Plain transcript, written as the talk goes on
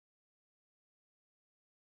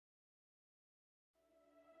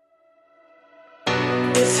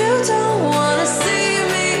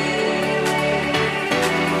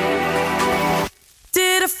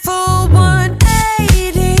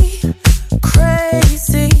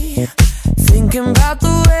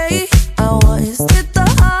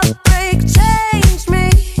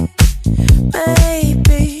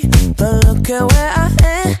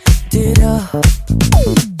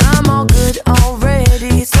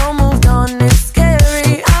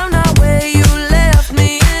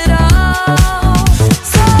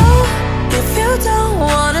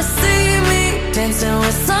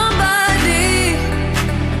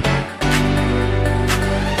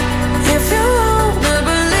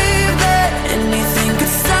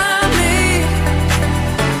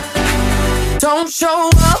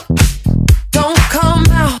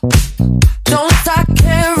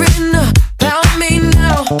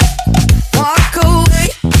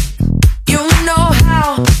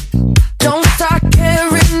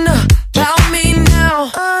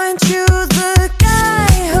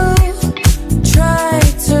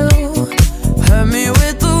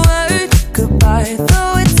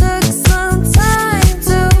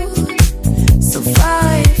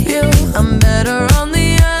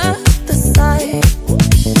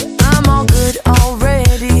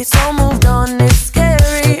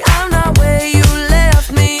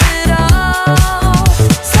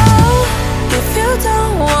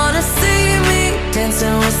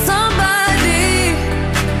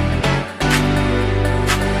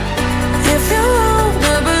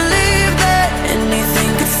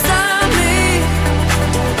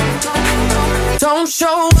Don't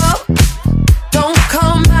show up, don't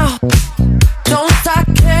come out, don't start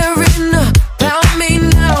caring about me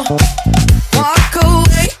now. Walk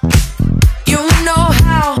away, you know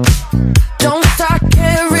how. Don't start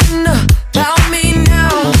caring about me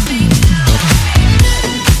now.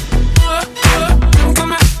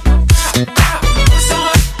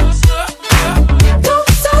 Don't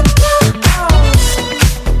stop now.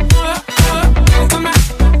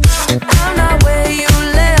 I'm not where you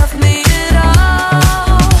left me at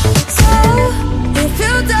all. So if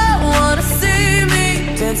you don't wanna see me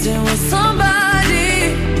dancing with somebody,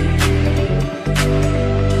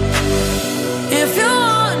 if you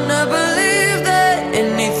wanna believe that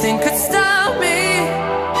anything could stop me,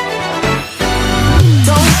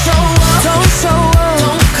 don't show up, don't show up,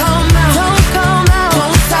 don't come out, don't come out,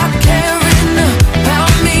 don't stop caring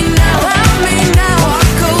about me now, about me now.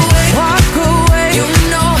 Walk away, walk away, you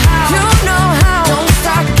know how, you know how. Don't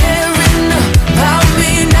stop caring about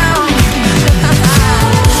me now.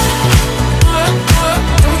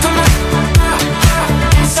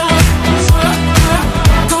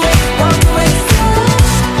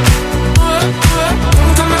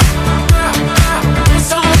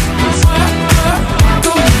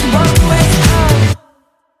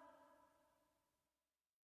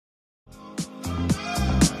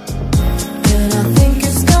 And I think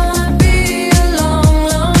it's gonna be a long,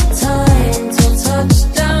 long time till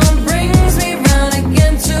touchdown brings me round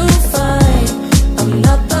again to find I'm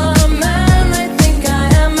not the man they think I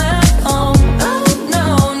am at home. Oh no,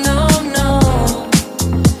 no, no.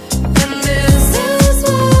 And this is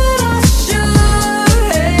what I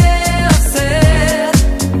should have said.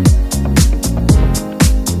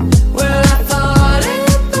 Well, I thought it,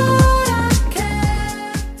 but I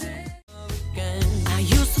kept it again. I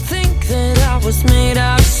used to think that I was made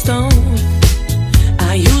out of stone.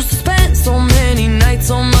 I used to spend so many nights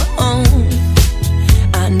on my own.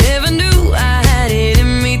 I never knew I had it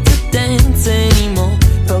in me to dance anymore.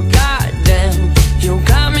 But goddamn, you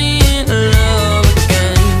got me in love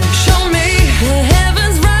again. Show me the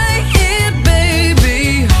heaven's right here,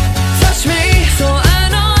 baby. Touch me so I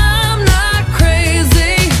know I'm not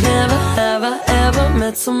crazy. Never have I ever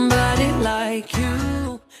met somebody like you.